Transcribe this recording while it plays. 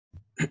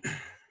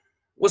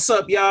What's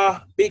up,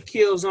 y'all? Big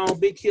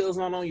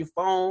Killzown on your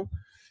phone.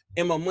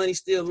 And my money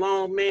still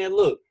long, man.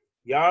 Look,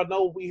 y'all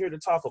know what we here to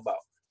talk about.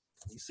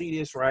 You see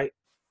this, right?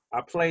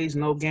 I plays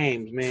no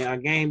games, man. I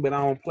game, but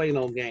I don't play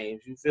no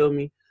games. You feel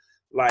me?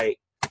 Like,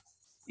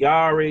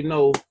 y'all already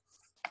know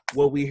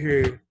what we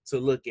here to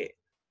look at.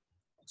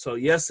 So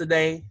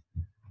yesterday,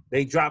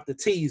 they dropped the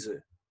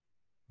teaser.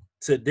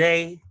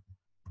 Today,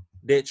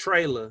 that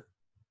trailer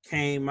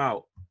came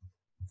out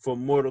for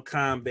Mortal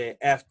Kombat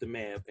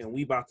Aftermath, and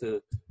we about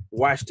to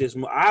watch this.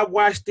 I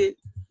watched it,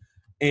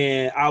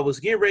 and I was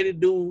getting ready to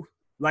do,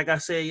 like I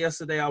said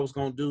yesterday, I was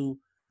going to do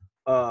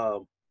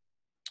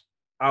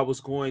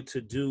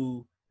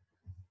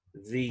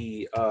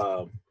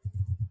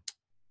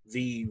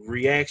the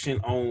reaction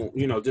on,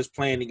 you know, just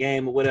playing the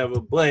game or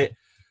whatever, but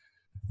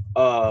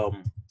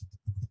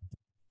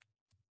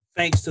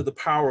thanks to the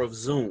power of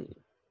Zoom,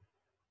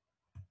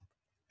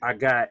 I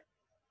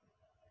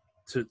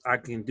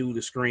can do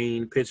the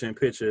screen picture in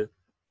picture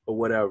or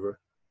whatever.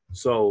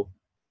 So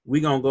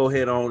we're gonna go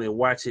ahead on and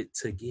watch it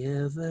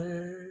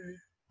together.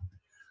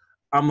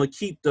 I'm gonna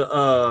keep the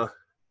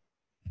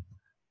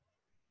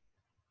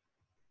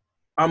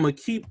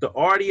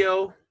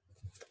audio.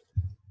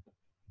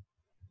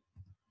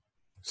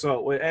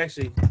 So wait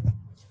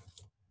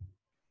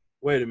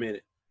a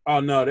minute.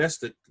 Oh no, that's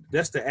the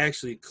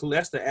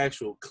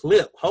actual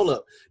clip. Hold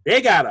up.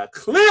 They got a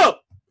clip.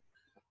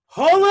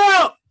 Hold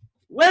up.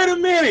 Wait a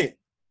minute.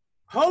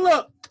 Hold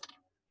up.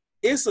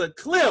 It's a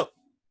clip.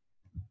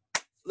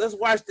 Let's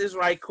watch this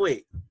right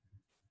quick.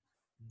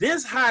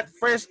 This hot,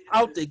 fresh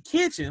out the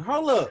kitchen.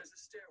 Hold up. There's a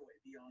stairway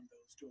beyond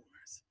those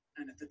doors.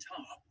 And at the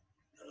top,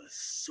 the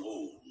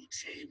soul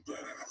chamber.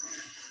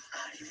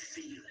 I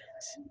feel it.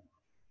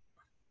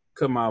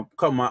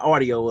 Cut my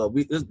audio up.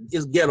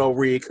 It's ghetto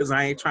rig because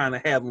I ain't trying to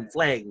have them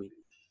flag me.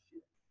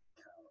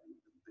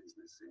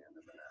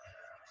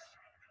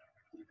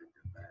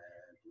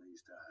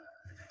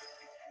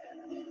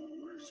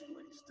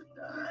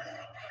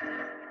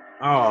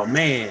 Oh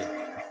man,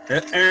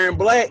 that's Aaron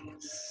Black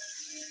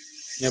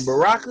and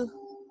Baraka.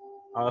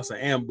 Oh, it's an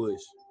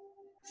ambush.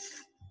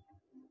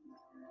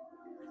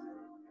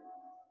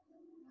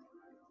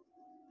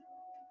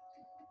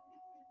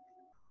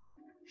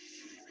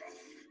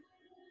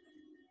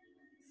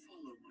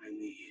 Follow my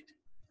lead.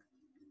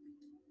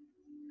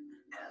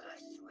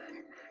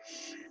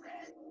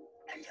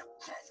 And your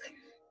coffin.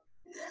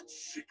 What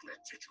secret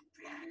did you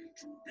plan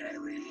to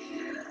bury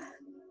here?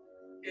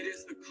 It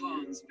is the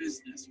Khan's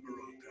business,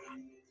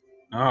 Baraka.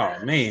 Oh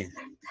man.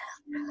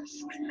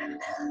 Remember,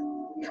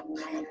 the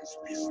Khan's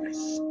business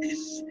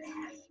is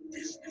my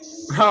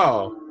business.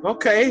 Oh,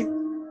 okay.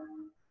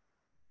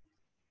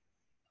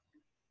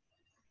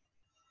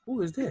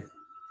 Who is that?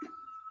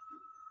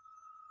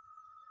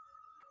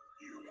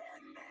 You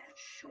are not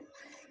Shogun.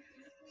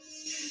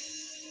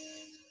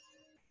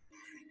 I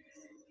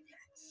know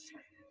that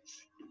scent.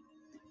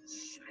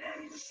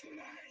 Smells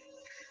like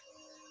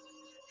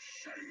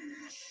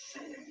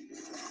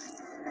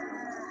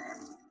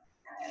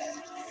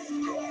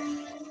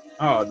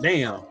Oh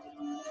damn.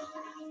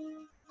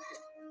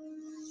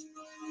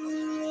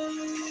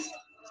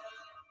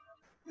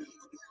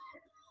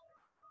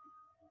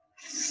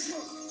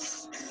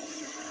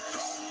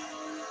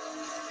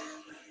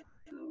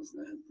 How's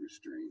that for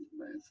strange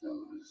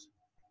bedfellows?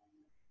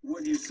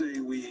 What do you say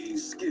we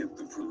skip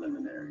the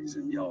preliminaries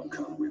and y'all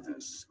come with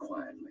us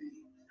quietly?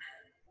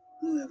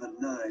 We'll have a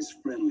nice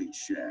friendly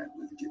chat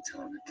with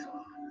Kitana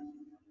Khan.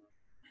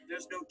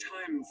 There's no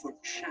time for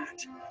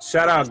chat.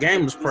 Shout out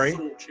Gamers Pray.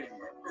 Soul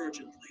chamber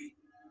urgently.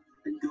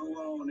 And go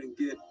on and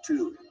get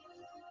to it.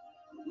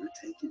 We're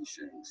taking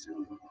Shang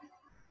Silver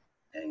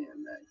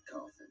and that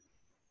coffin.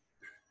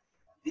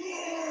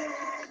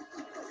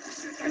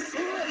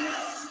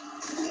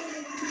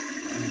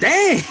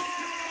 Dang.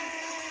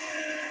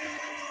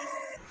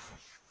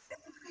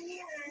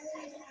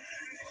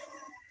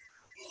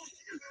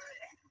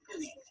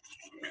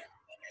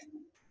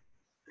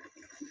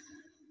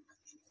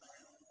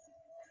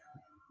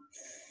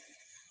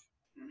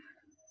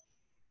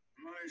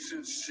 My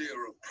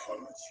sincere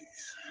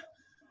apologies.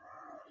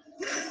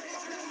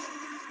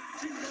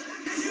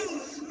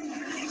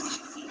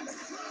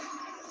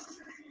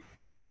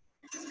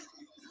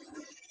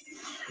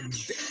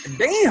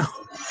 Damn.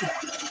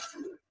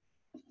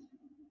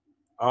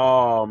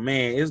 Oh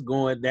man, it's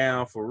going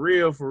down for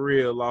real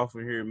off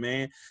of here,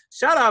 man.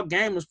 Shout out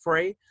Gamers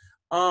Pray.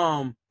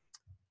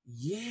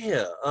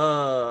 Yeah.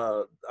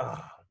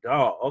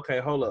 Dog. Okay,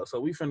 hold up. So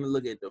we finna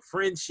look at the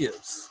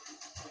friendships.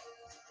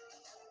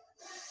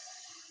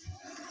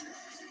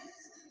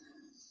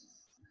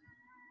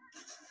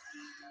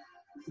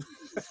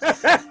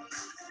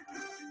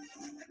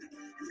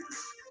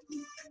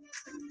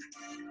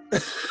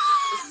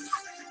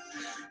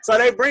 So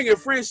they bringing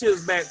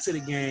friendships back to the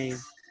game,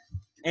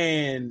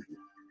 and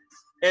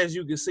as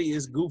you can see,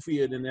 it's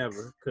goofier than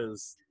ever.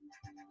 Cause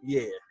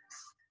yeah.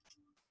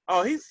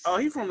 Oh, he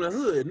from the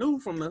hood.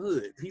 Newz from the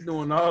hood. He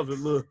doing all the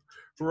little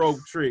rope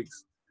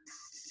tricks.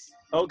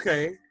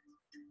 Okay.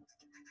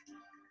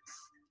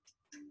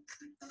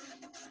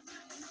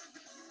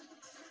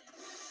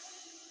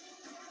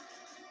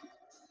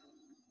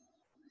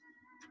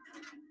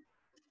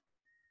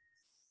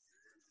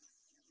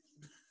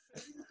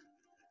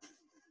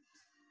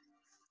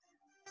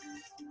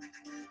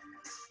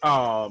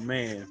 Oh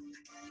man.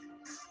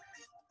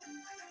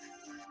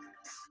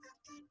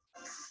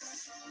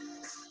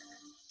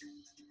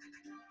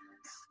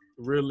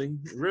 Really?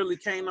 Really,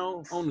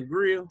 Kano on the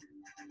grill?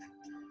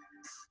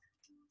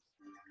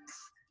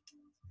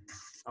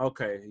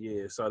 Okay,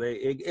 yeah. So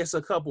it's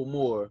a couple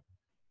more.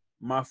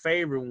 My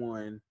favorite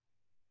one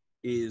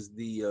is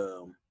the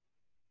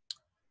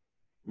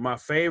I'm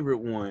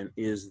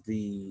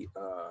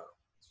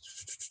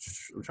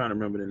trying to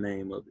remember the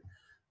name of it.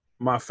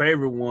 My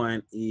favorite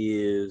one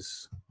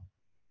is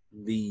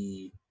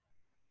the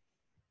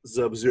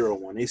Sub-Zero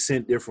one. They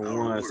sent different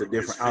ones to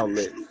different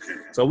outlets.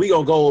 So we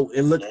gonna go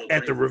and look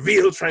at the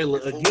reveal trailer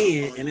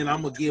again, and then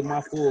I'm gonna give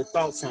my full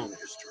thoughts on it.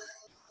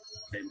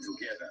 And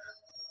together,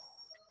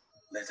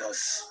 let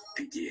us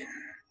begin.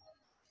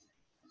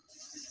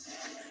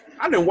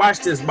 I done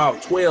watched this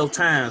about 12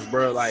 times,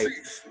 bro. Like,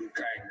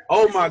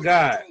 oh my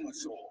God.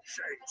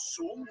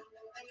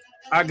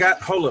 I got,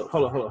 hold up.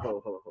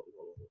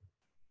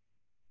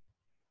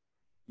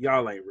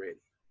 Y'all ain't ready.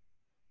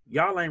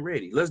 Y'all ain't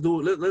ready. Let's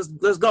do it.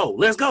 Let's go.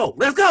 Let's go.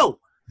 Let's go.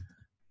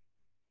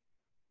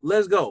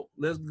 Let's go.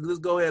 Let's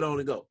go ahead on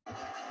and go.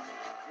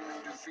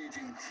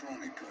 Defeating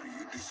Chronica,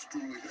 you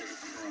destroyed her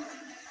crown.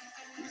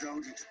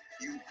 Without it,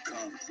 you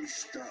can't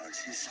restart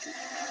history.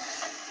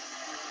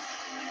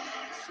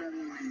 Send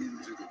me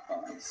into the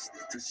past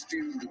to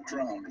steal the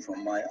crown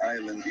from my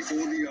island before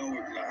the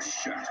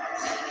hourglass shatters.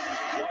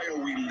 Why are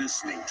we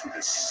listening to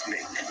this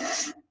snake?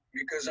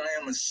 Because I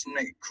am a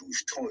snake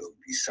who's toiled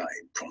beside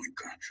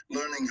Chronica,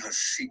 learning her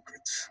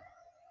secrets.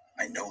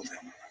 I know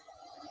them.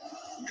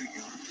 Do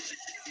you?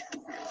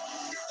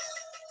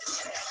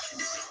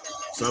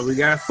 So we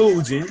got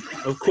Fujin.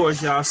 Of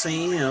course, y'all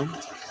seen him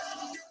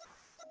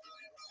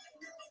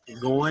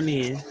going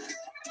in.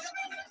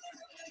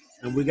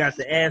 And we got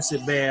the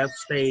acid bath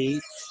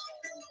stage.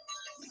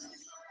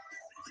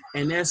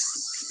 And that's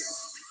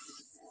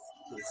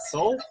the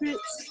Soul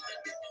Pits.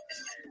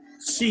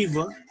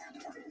 Shiva.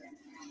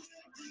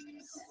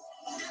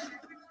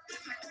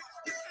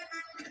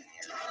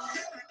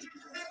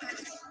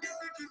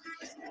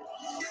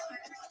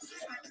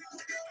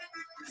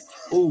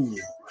 Ooh.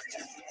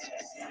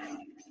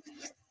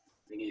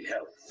 We need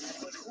help.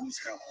 But whose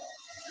help?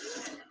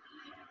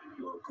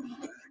 Welcome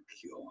back,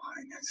 Your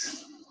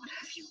Highness. What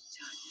have you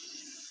done?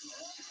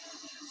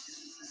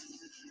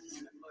 I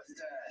must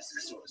ask,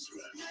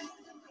 sorcerer,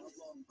 how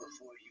long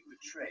before you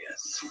betray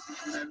us?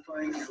 I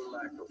find your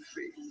lack of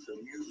faith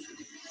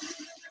amusing.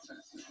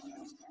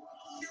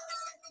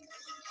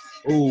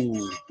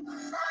 Ooh.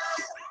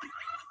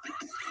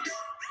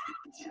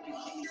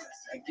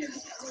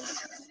 Against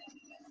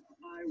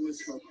I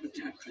was her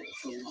protector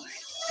for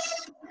life.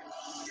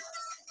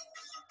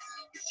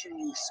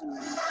 Killzown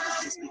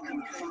has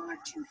become far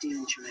too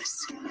dangerous,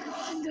 and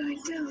I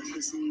doubt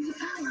his new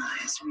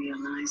allies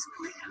realize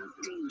quite how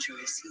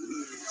dangerous he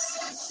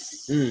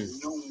is.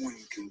 No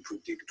one can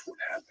predict what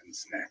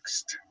happens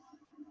next.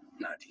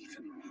 Not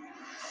even me.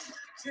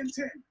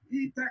 10-10.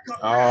 Heat back up.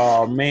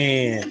 Oh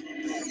man.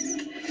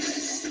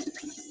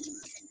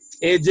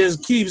 It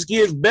just keeps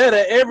getting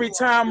better every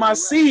time I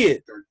see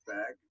it.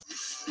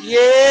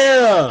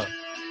 Yeah.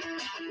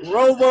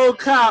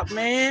 RoboCop,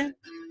 man.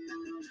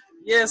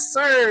 Yes,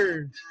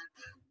 sir.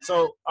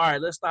 So, all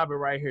right, let's stop it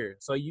right here.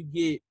 So you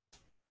get,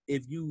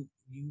 if you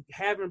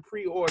haven't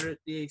pre-ordered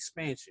the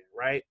expansion,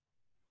 right?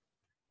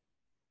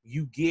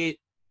 You get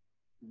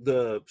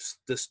the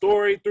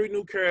story, 3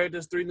 new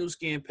characters, 3 new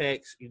skin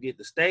packs. You get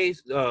the stage,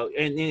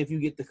 and then if you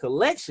get the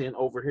collection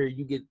over here,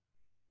 you get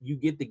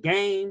the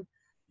game,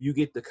 you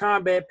get the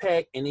combat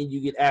pack, and then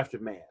you get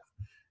Aftermath.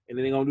 And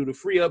then they're gonna do the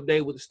free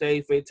update with the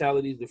stage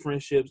fatalities, the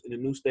friendships, and the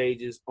new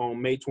stages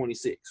on May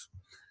 26th.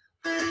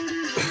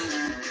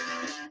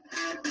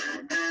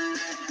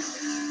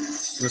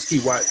 Let's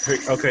keep watching.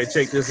 Okay,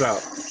 check this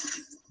out.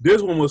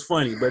 This one was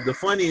funny, but the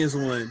funniest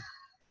one,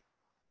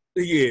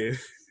 yeah,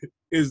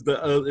 is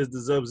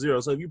the Sub-Zero.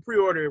 So if you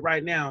pre-order it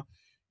right now,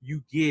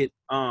 you get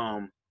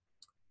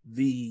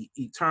the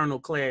Eternal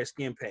Class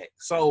skin pack.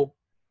 So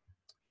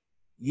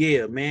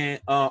yeah, man.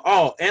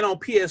 Oh, and on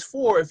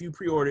PS4, if you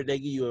pre-order, they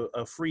give you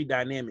a free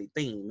dynamic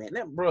theme, man.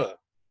 That bruh,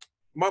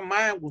 my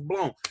mind was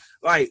blown.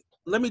 Like,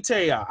 let me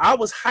tell y'all, I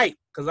was hyped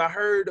because I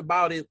heard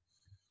about it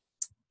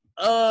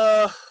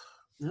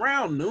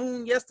around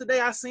noon yesterday.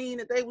 I seen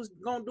that they was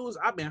gonna do this.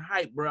 I've been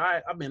hyped, bro.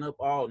 I've been up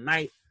all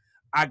night.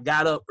 I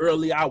got up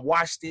early. I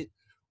watched it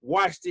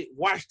over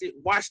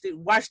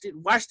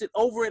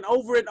and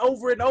over and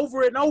over and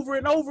over and over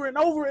and over and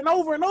over and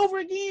over and over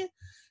again.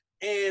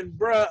 And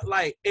bro,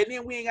 like, and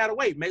then we ain't gotta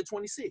wait May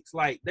 26th.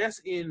 Like,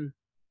 that's in,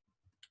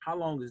 how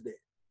long is that?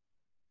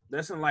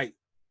 That's in like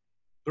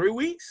 3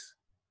 weeks.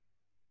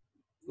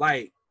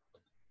 Like,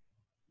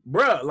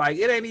 bruh, like,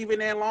 it ain't even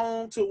that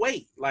long to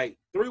wait. Like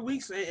 3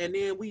 weeks, and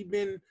then we've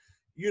been,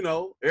 you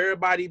know,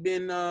 everybody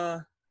been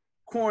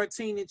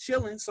quarantining,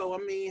 chilling. So I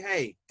mean,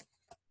 hey,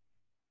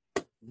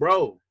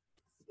 bro,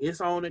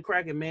 it's on and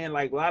cracking, man.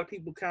 Like, a lot of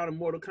people counted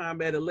Mortal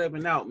Kombat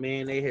 11 out,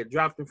 man. They had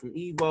dropped it from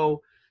Evo.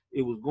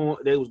 They was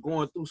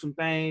going through some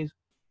things,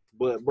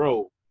 but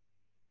bro,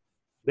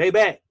 They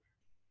back.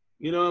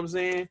 You know what I'm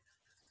saying?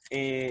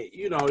 And,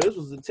 you know, this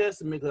was a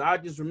testament because I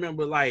just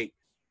remember, like,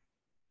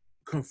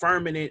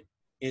 confirming it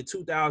in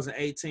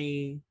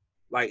 2018,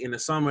 like, in the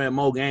summer at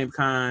Mo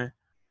GameCon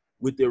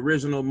with the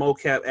original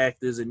mocap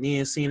actors, and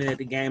then seeing it at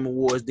the Game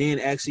Awards, then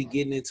actually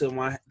getting into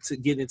my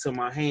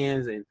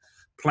hands and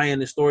playing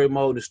the story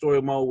mode. The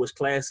story mode was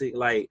classic.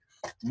 Like,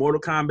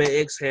 Mortal Kombat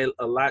X had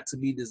a lot to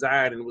be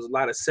desired, and it was a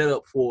lot of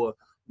setup for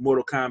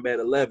Mortal Kombat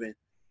 11.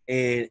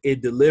 And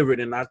it delivered,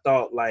 and I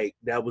thought, like,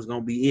 that was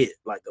going to be it.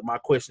 Like, my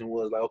question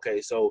was, like,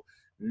 okay, so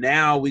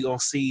now we're going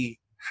to see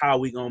how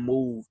we going to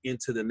move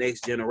into the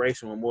next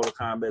generation with Mortal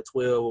Kombat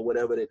 12 or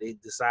whatever that they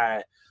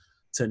decide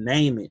to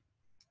name it.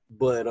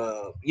 But,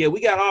 yeah,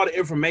 we got all the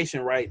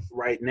information right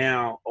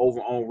now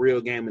over on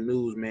Real Gaming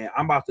News, man.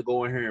 I'm about to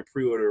go in here and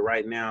pre-order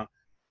right now,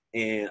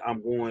 and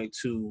I'm going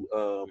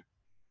to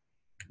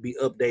be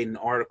updating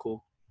the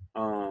article.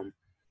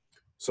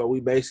 So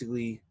we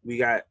basically, we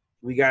got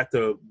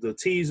the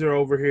teaser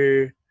over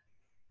here,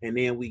 and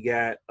then we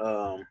got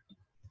the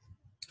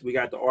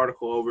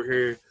article over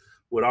here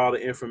with all the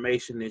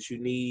information that you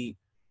need.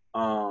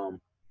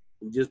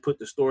 We just put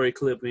the story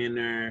clip in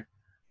there.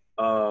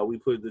 We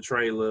put the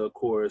trailer, of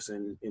course,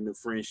 and the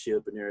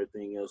friendship and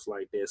everything else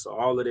like that. So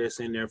all of that's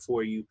in there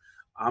for you.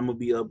 I'm gonna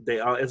be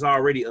updated. It's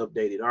already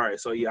updated. All right.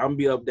 So yeah, I'm gonna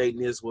be updating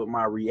this with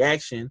my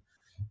reaction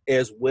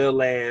as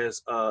well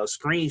as a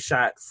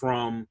screenshot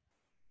from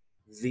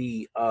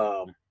the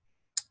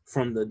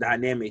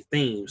dynamic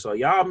theme. So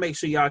y'all make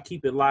sure y'all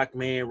keep it locked,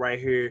 man, right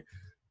here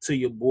to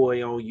your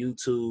boy on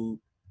YouTube.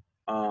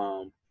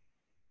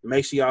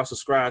 Make sure y'all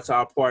subscribe to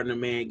our partner,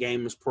 man,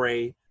 Gamers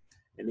Pray.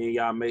 And then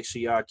y'all make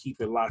sure y'all keep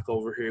it locked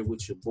over here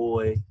with your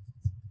boy.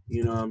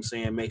 You know what I'm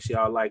saying? Make sure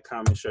y'all like,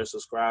 comment, share,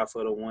 subscribe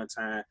for the one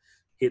time.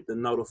 Hit the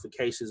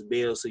notifications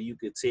bell so you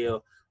can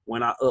tell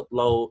when I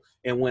upload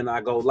and when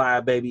I go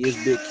live, baby.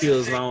 It's Big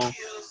Killzown.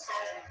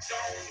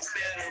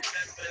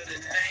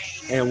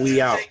 And we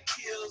out.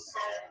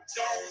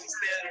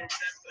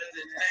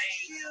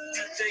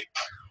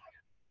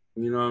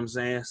 You know what I'm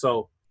saying?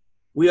 So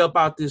we up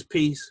out this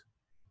piece.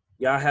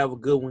 Y'all have a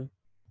good one.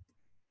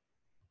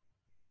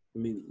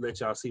 Let me let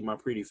y'all see my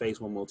pretty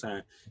face one more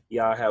time.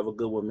 Y'all have a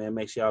good one, man.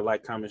 Make sure y'all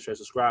like, comment, share,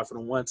 subscribe for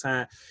the one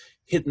time.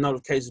 Hit the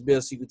notifications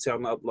bell so you can tell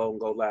when I upload and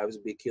go live. It's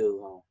Big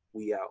Killzown.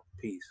 We out.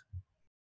 Peace.